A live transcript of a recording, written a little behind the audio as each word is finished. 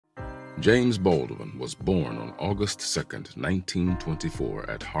James Baldwin was born on August 2nd, 1924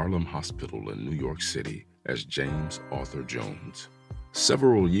 at Harlem Hospital in New York City as James Arthur Jones.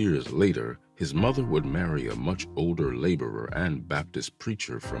 Several years later, his mother would marry a much older laborer and Baptist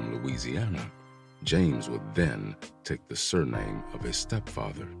preacher from Louisiana. James would then take the surname of his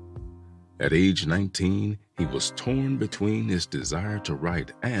stepfather. At age 19, he was torn between his desire to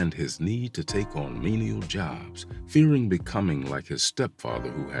write and his need to take on menial jobs, fearing becoming like his stepfather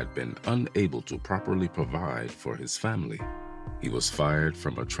who had been unable to properly provide for his family. He was fired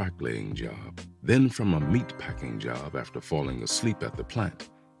from a track-laying job, then from a meat-packing job after falling asleep at the plant.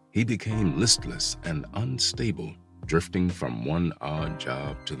 He became listless and unstable, drifting from one odd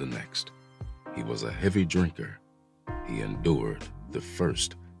job to the next. He was a heavy drinker. He endured the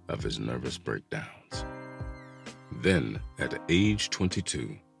first of his nervous breakdowns. Then, at age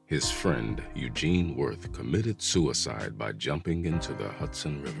 22, his friend Eugene Worth committed suicide by jumping into the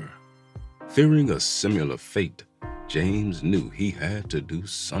Hudson River. Fearing a similar fate, James knew he had to do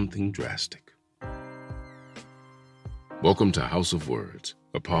something drastic. Welcome to House of Words,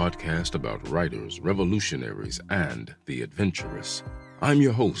 a podcast about writers, revolutionaries, and the adventurous. I'm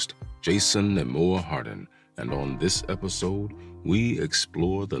your host, Jason Nemoa Hardin, and on this episode, we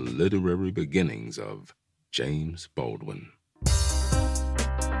explore the literary beginnings of James Baldwin.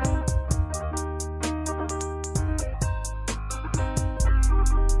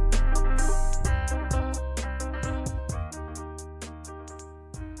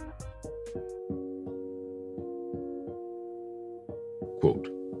 Quote,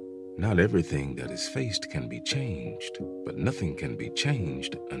 "Not everything that is faced can be changed, but nothing can be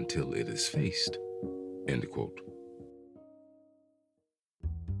changed until it is faced." End quote.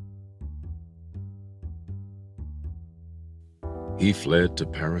 He fled to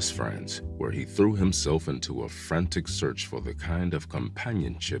Paris, France, where he threw himself into a frantic search for the kind of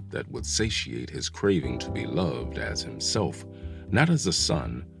companionship that would satiate his craving to be loved as himself, not as a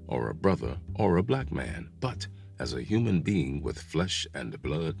son or a brother or a black man, but as a human being with flesh and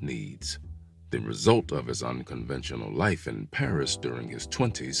blood needs. The result of his unconventional life in Paris during his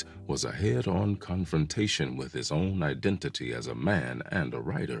 20s was a head-on confrontation with his own identity as a man and a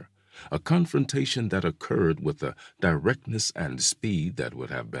writer, a confrontation that occurred with a directness and speed that would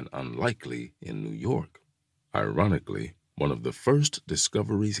have been unlikely in New York. Ironically, one of the first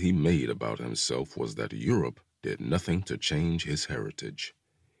discoveries he made about himself was that Europe did nothing to change his heritage.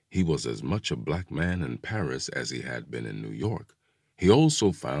 He was as much a black man in Paris as he had been in New York. He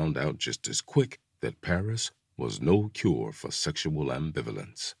also found out just as quick that Paris was no cure for sexual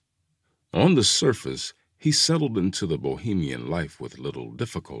ambivalence. On the surface, he settled into the bohemian life with little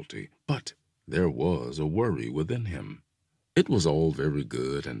difficulty, but there was a worry within him. It was all very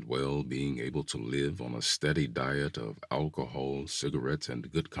good and well being able to live on a steady diet of alcohol, cigarettes,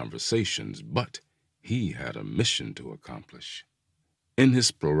 and good conversations, but he had a mission to accomplish. In his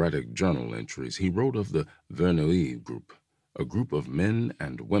sporadic journal entries, he wrote of the Verneuil group, a group of men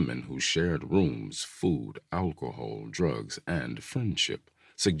and women who shared rooms, food, alcohol, drugs, and friendship,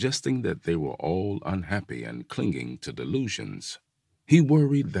 suggesting that they were all unhappy and clinging to delusions. He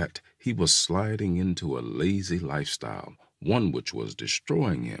worried that he was sliding into a lazy lifestyle, one which was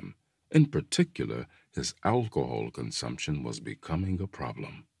destroying him. In particular, his alcohol consumption was becoming a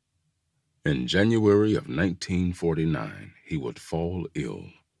problem. In January of 1949, he would fall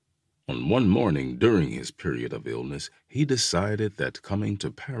ill. On one morning during his period of illness, he decided that coming to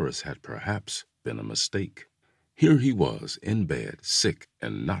Paris had perhaps been a mistake. Here he was, in bed, sick,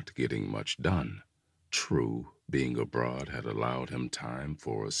 and not getting much done. True, being abroad had allowed him time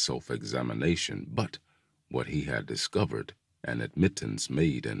for a self-examination, but what he had discovered, an admittance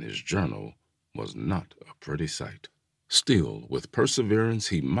made in his journal, was not a pretty sight. Still, with perseverance,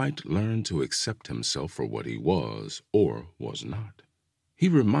 he might learn to accept himself for what he was or was not. He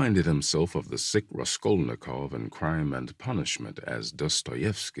reminded himself of the sick Raskolnikov in Crime and Punishment, as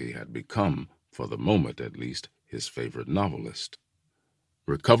Dostoevsky had become, for the moment at least, his favorite novelist.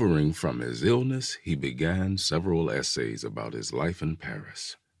 Recovering from his illness, he began several essays about his life in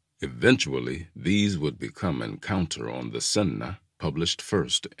Paris. Eventually, these would become Encounter on the Seine, published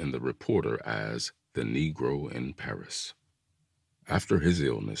first in the Reporter as The Negro in Paris. After his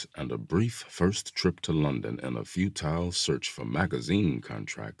illness and a brief first trip to London in a futile search for magazine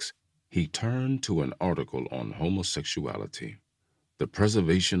contracts, he turned to an article on homosexuality. The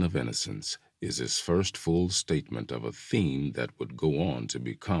Preservation of Innocence is his first full statement of a theme that would go on to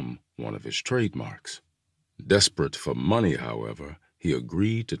become one of his trademarks. Desperate for money, however, he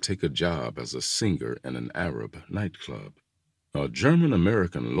agreed to take a job as a singer in an Arab nightclub. A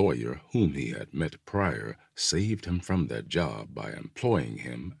German-American lawyer whom he had met prior saved him from that job by employing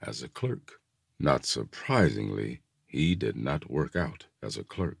him as a clerk. Not surprisingly, he did not work out as a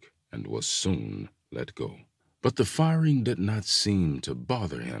clerk and was soon let go. But the firing did not seem to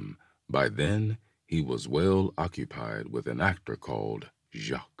bother him. By then, he was well occupied with an actor called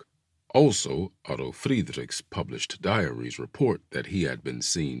Jacques. Also, Otto Friedrich's published diaries report that he had been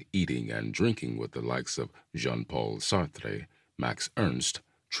seen eating and drinking with the likes of Jean-Paul Sartre, Max Ernst,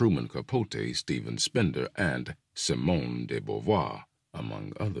 Truman Capote, Steven Spender, and Simone de Beauvoir,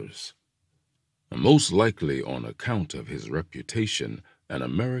 among others. Most likely on account of his reputation, an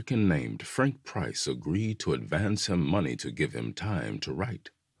American named Frank Price agreed to advance him money to give him time to write.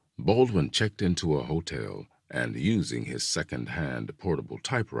 Baldwin checked into a hotel, and using his second-hand portable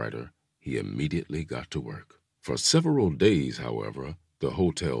typewriter, he immediately got to work. For several days, however, the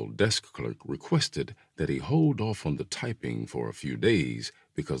hotel desk clerk requested that he hold off on the typing for a few days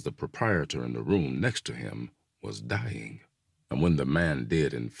because the proprietor in the room next to him was dying. And when the man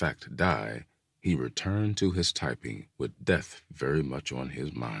did in fact die, he returned to his typing with death very much on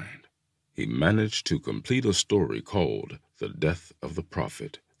his mind. He managed to complete a story called The Death of the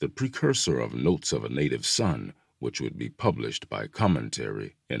Prophet, the precursor of Notes of a Native Son, which would be published by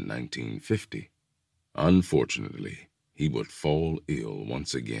Commentary in 1950. Unfortunately, he would fall ill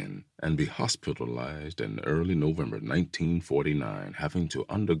once again and be hospitalized in early November 1949, having to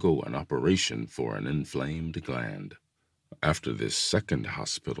undergo an operation for an inflamed gland. After this second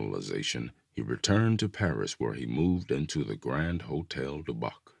hospitalization, he returned to Paris, where he moved into the Grand Hotel du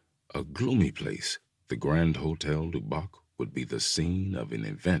Bac. A gloomy place, the Grand Hotel du Bac would be the scene of an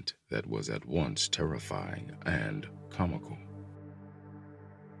event that was at once terrifying and comical.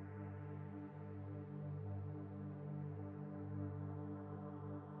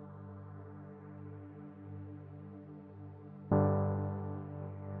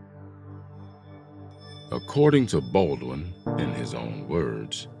 According to Baldwin, in his own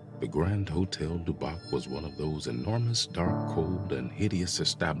words, the Grand Hotel du Bac was one of those enormous, dark, cold, and hideous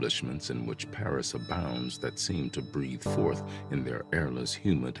establishments in which Paris abounds that seem to breathe forth in their airless,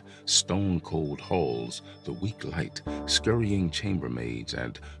 humid, stone-cold halls the weak light, scurrying chambermaids,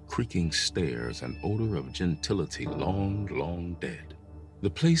 and creaking stairs, an odor of gentility long, long dead. The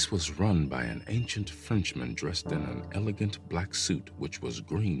place was run by an ancient Frenchman dressed in an elegant black suit which was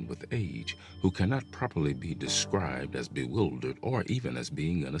green with age, who cannot properly be described as bewildered or even as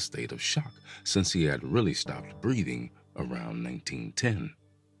being in a state of shock, since he had really stopped breathing around 1910.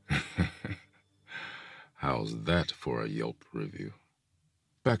 How's that for a Yelp review?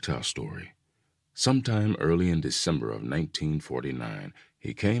 Back to our story. Sometime early in December of 1949,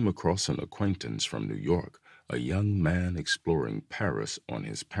 he came across an acquaintance from New York, a young man exploring Paris on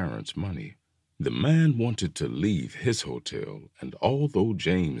his parents' money. The man wanted to leave his hotel, and although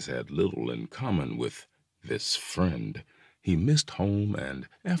James had little in common with this friend, he missed home, and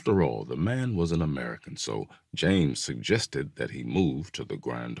after all, the man was an American, so James suggested that he move to the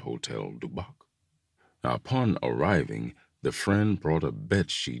Grand Hotel du Bac. Upon arriving, the friend brought a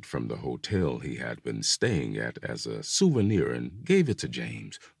bedsheet from the hotel he had been staying at as a souvenir and gave it to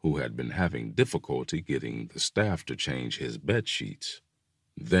James, who had been having difficulty getting the staff to change his bedsheets.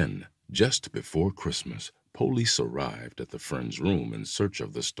 Then, just before Christmas, police arrived at the friend's room in search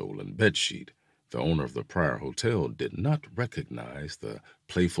of the stolen bedsheet. The owner of the prior hotel did not recognize the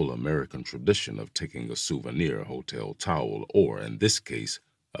playful American tradition of taking a souvenir hotel towel or, in this case,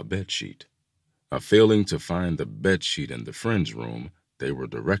 a bedsheet. Failing to find the bedsheet in the friend's room, they were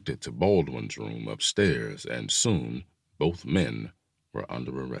directed to Baldwin's room upstairs, and soon both men were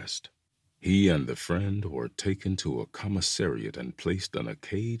under arrest. He and the friend were taken to a commissariat and placed in a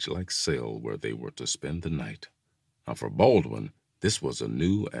cage-like cell where they were to spend the night. Now, for Baldwin, this was a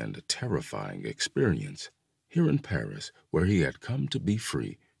new and terrifying experience. Here in Paris, where he had come to be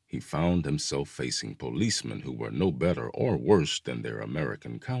free, he found himself facing policemen who were no better or worse than their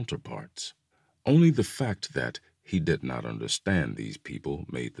American counterparts. Only the fact that he did not understand these people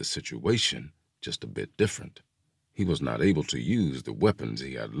made the situation just a bit different. He was not able to use the weapons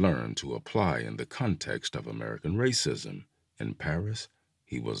he had learned to apply in the context of American racism. In Paris,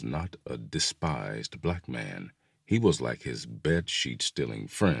 he was not a despised black man. He was like his bed-sheet-stealing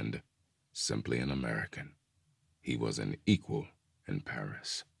friend, simply an American. He was an equal in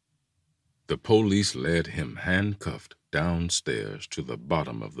Paris. The police led him handcuffed downstairs to the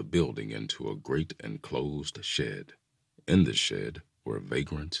bottom of the building into a great enclosed shed. In the shed were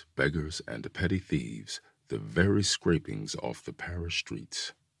vagrants, beggars, and petty thieves, the very scrapings off the Paris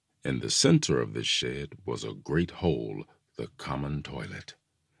streets. In the center of the shed was a great hole, the common toilet,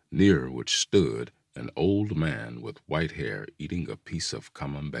 near which stood, an old man with white hair eating a piece of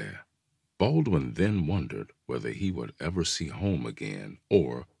camembert. Baldwin then wondered whether he would ever see home again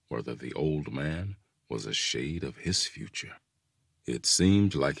or whether the old man was a shade of his future. It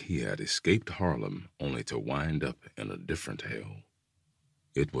seemed like he had escaped Harlem only to wind up in a different hell.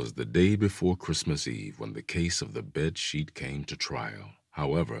 It was the day before Christmas Eve when the case of the bed sheet came to trial.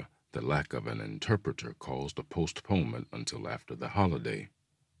 However, the lack of an interpreter caused a postponement until after the holiday.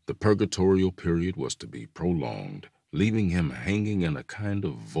 The purgatorial period was to be prolonged, leaving him hanging in a kind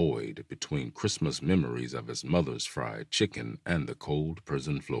of void between Christmas memories of his mother's fried chicken and the cold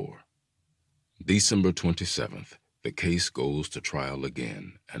prison floor. December 27th, the case goes to trial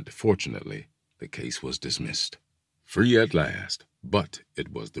again, and fortunately, the case was dismissed. Free at last, but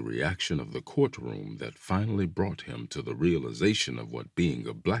it was the reaction of the courtroom that finally brought him to the realization of what being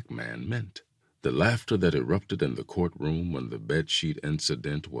a black man meant. The laughter that erupted in the courtroom when the bedsheet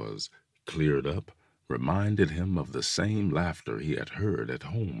incident was cleared up reminded him of the same laughter he had heard at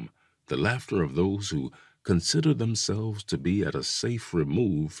home, the laughter of those who consider themselves to be at a safe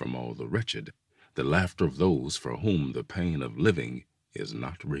remove from all the wretched, the laughter of those for whom the pain of living is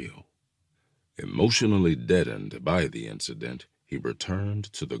not real. Emotionally deadened by the incident, he returned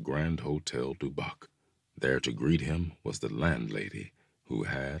to the Grand Hotel du Bac. There to greet him was the landlady, who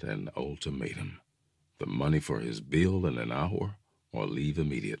had an ultimatum: the money for his bill in an hour or leave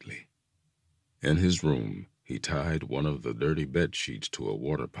immediately. In his room, he tied one of the dirty bed sheets to a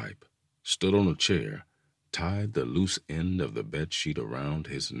water pipe, stood on a chair, tied the loose end of the bed sheet around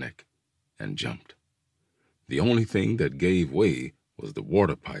his neck, and jumped. The only thing that gave way was the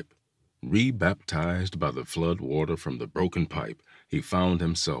water pipe. Rebaptized by the flood water from the broken pipe, he found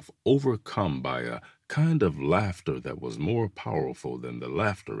himself overcome by a kind of laughter that was more powerful than the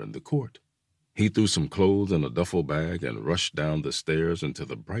laughter in the court. He threw some clothes in a duffel bag and rushed down the stairs into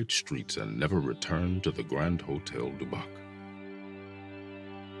the bright streets and never returned to the Grand Hotel du Bac.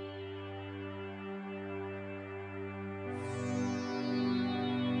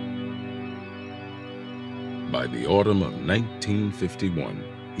 By the autumn of 1951,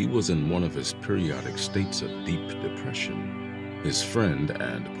 he was in one of his periodic states of deep depression. His friend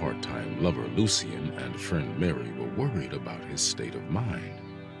and part-time lover Lucien and friend Mary were worried about his state of mind.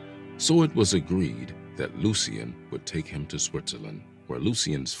 So it was agreed that Lucien would take him to Switzerland, where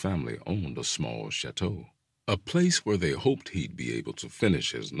Lucien's family owned a small chateau, a place where they hoped he'd be able to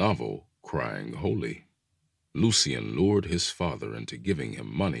finish his novel, Crying Holy. Lucien lured his father into giving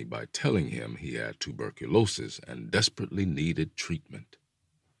him money by telling him he had tuberculosis and desperately needed treatment.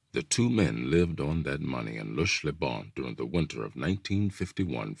 The two men lived on that money in Lush-les-Bains during the winter of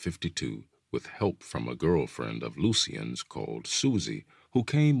 1951-52 with help from a girlfriend of Lucien's called Susie, who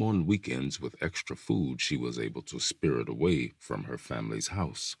came on weekends with extra food she was able to spirit away from her family's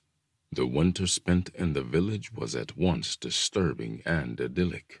house. The winter spent in the village was at once disturbing and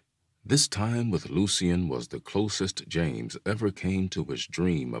idyllic. This time with Lucien was the closest James ever came to his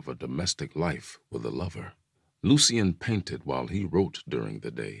dream of a domestic life with a lover. Lucien painted while he wrote during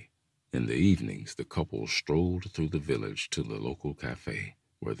the day. In the evenings, the couple strolled through the village to the local cafe,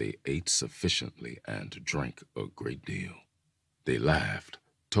 where they ate sufficiently and drank a great deal. They laughed,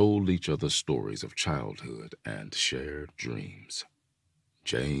 told each other stories of childhood, and shared dreams.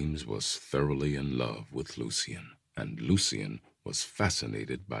 James was thoroughly in love with Lucien, and Lucien was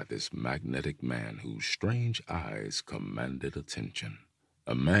fascinated by this magnetic man whose strange eyes commanded attention.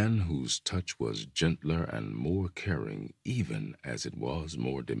 A man whose touch was gentler and more caring, even as it was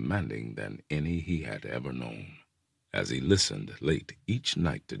more demanding than any he had ever known. As he listened late each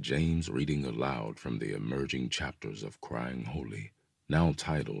night to James reading aloud from the emerging chapters of Crying Holy, now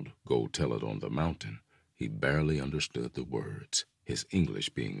titled Go Tell It on the Mountain, he barely understood the words, his English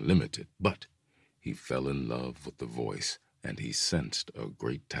being limited, but he fell in love with the voice, and he sensed a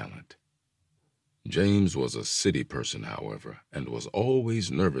great talent. James was a city person, however, and was always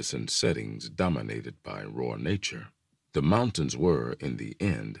nervous in settings dominated by raw nature. The mountains were, in the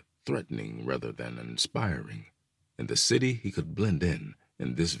end, threatening rather than inspiring. In the city, he could blend in.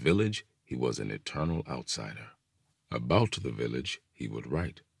 In this village, he was an eternal outsider. About the village, he would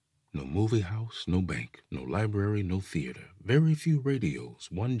write. No movie house, no bank, no library, no theater, very few radios,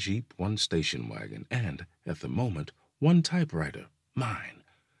 one Jeep, one station wagon, and, at the moment, one typewriter, mine,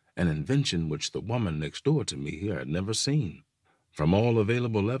 an invention which the woman next door to me here had never seen. From all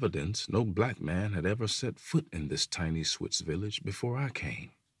available evidence, no black man had ever set foot in this tiny Swiss village before I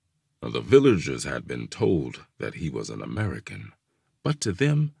came. The villagers had been told that he was an American, but to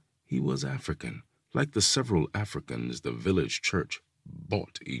them he was African, like the several Africans the village church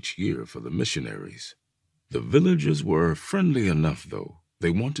bought each year for the missionaries. The villagers were friendly enough, though, They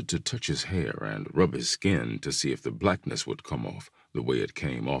wanted to touch his hair and rub his skin to see if the blackness would come off, the way it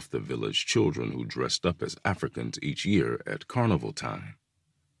came off the village children who dressed up as Africans each year at carnival time.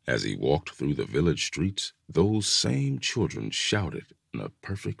 As he walked through the village streets, those same children shouted in a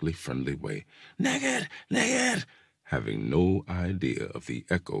perfectly friendly way, "Naked! Naked!" having no idea of the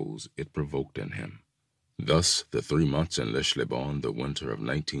echoes it provoked in him. Thus, the 3 months in Lischlebon, the winter of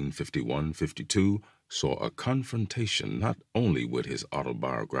 1951-52, saw a confrontation not only with his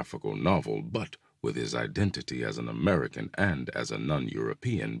autobiographical novel, but with his identity as an American and as a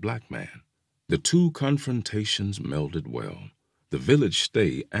non-European black man. The two confrontations melded well. The village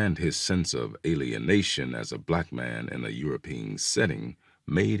stay and his sense of alienation as a black man in a European setting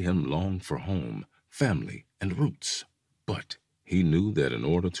made him long for home, family, and roots. But he knew that in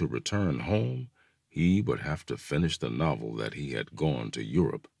order to return home, he would have to finish the novel that he had gone to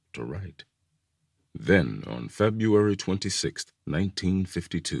Europe to write. Then, on February 26,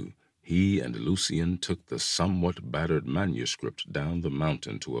 1952, he and Lucien took the somewhat battered manuscript down the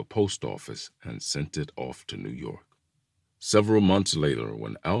mountain to a post office and sent it off to New York. Several months later,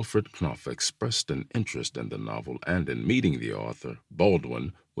 when Alfred Knopf expressed an interest in the novel and in meeting the author,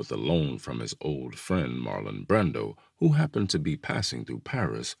 Baldwin, with a loan from his old friend Marlon Brando, who happened to be passing through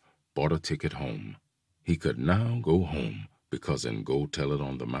Paris, bought a ticket home. He could now go home, because in Go Tell It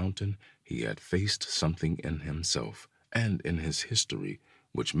on the Mountain, he had faced something in himself and in his history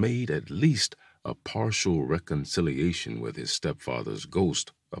which made at least a partial reconciliation with his stepfather's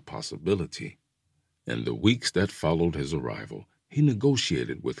ghost a possibility. In the weeks that followed his arrival, he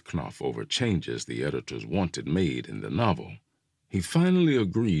negotiated with Knopf over changes the editors wanted made in the novel. He finally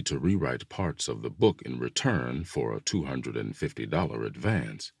agreed to rewrite parts of the book in return for a $250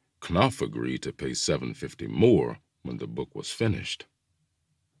 advance. Knopf agreed to pay $750 more when the book was finished.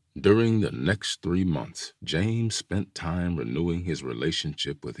 During the next 3 months, James spent time renewing his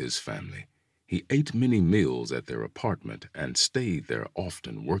relationship with his family. He ate many meals at their apartment and stayed there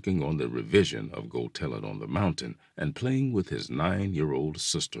often working on the revision of Go Tell It on the Mountain and playing with his 9-year-old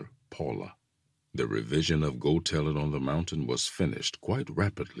sister, Paula. The revision of Go Tell It on the Mountain was finished quite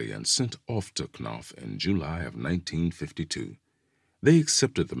rapidly and sent off to Knopf in July of 1952. They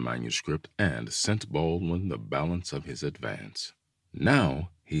accepted the manuscript and sent Baldwin the balance of his advance.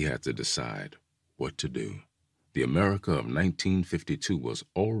 Now he had to decide what to do. The America of 1952 was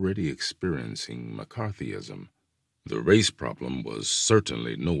already experiencing McCarthyism. The race problem was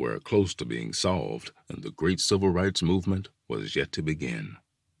certainly nowhere close to being solved, and the great civil rights movement was yet to begin.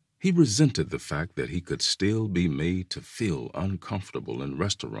 He resented the fact that he could still be made to feel uncomfortable in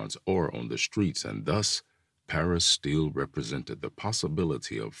restaurants or on the streets, and thus Paris still represented the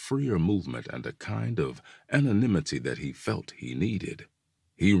possibility of freer movement and a kind of anonymity that he felt he needed.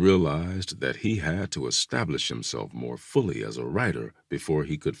 He realized that he had to establish himself more fully as a writer before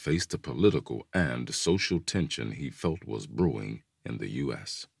he could face the political and social tension he felt was brewing in the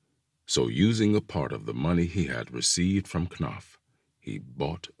U.S. So, using a part of the money he had received from Knopf, he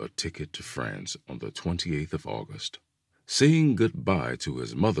bought a ticket to France on the 28th of August. Saying goodbye to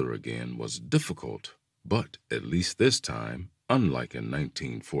his mother again was difficult, but at least this time, unlike in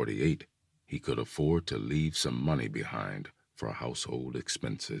 1948, he could afford to leave some money behind for household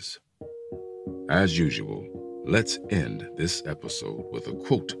expenses. As usual, let's end this episode with a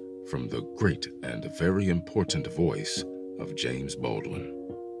quote from the great and very important voice of James Baldwin.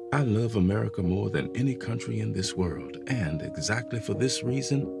 "I love America more than any country in this world, and exactly for this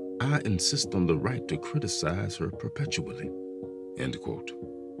reason, I insist on the right to criticize her perpetually." End quote.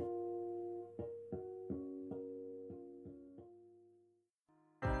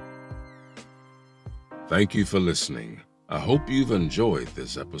 Thank you for listening. I hope you've enjoyed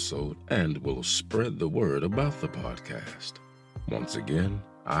this episode and will spread the word about the podcast. Once again,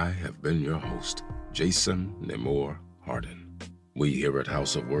 I have been your host, Jason Nemore Hardin. We here at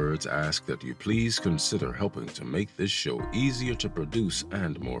House of Words ask that you please consider helping to make this show easier to produce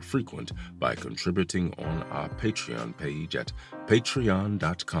and more frequent by contributing on our Patreon page at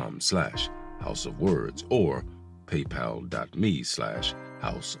patreon.com/houseofwords or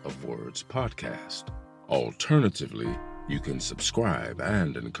paypal.me/houseofwordspodcast. Alternatively, you can subscribe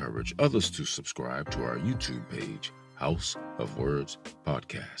and encourage others to subscribe to our YouTube page, House of Words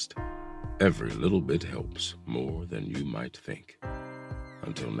Podcast. Every little bit helps more than you might think.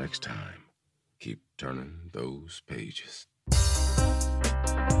 Until next time, keep turning those pages.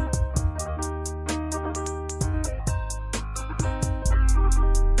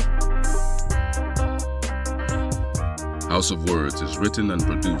 House of Words is written and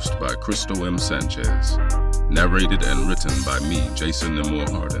produced by Cristo M. Sanchez. Narrated and written by me, Jason Nemore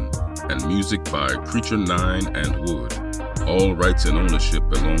Hardin, and music by Creature 9 and Wood. All rights and ownership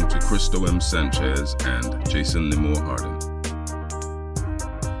belong to Cristo M. Sanchez and Jason Limor Harden.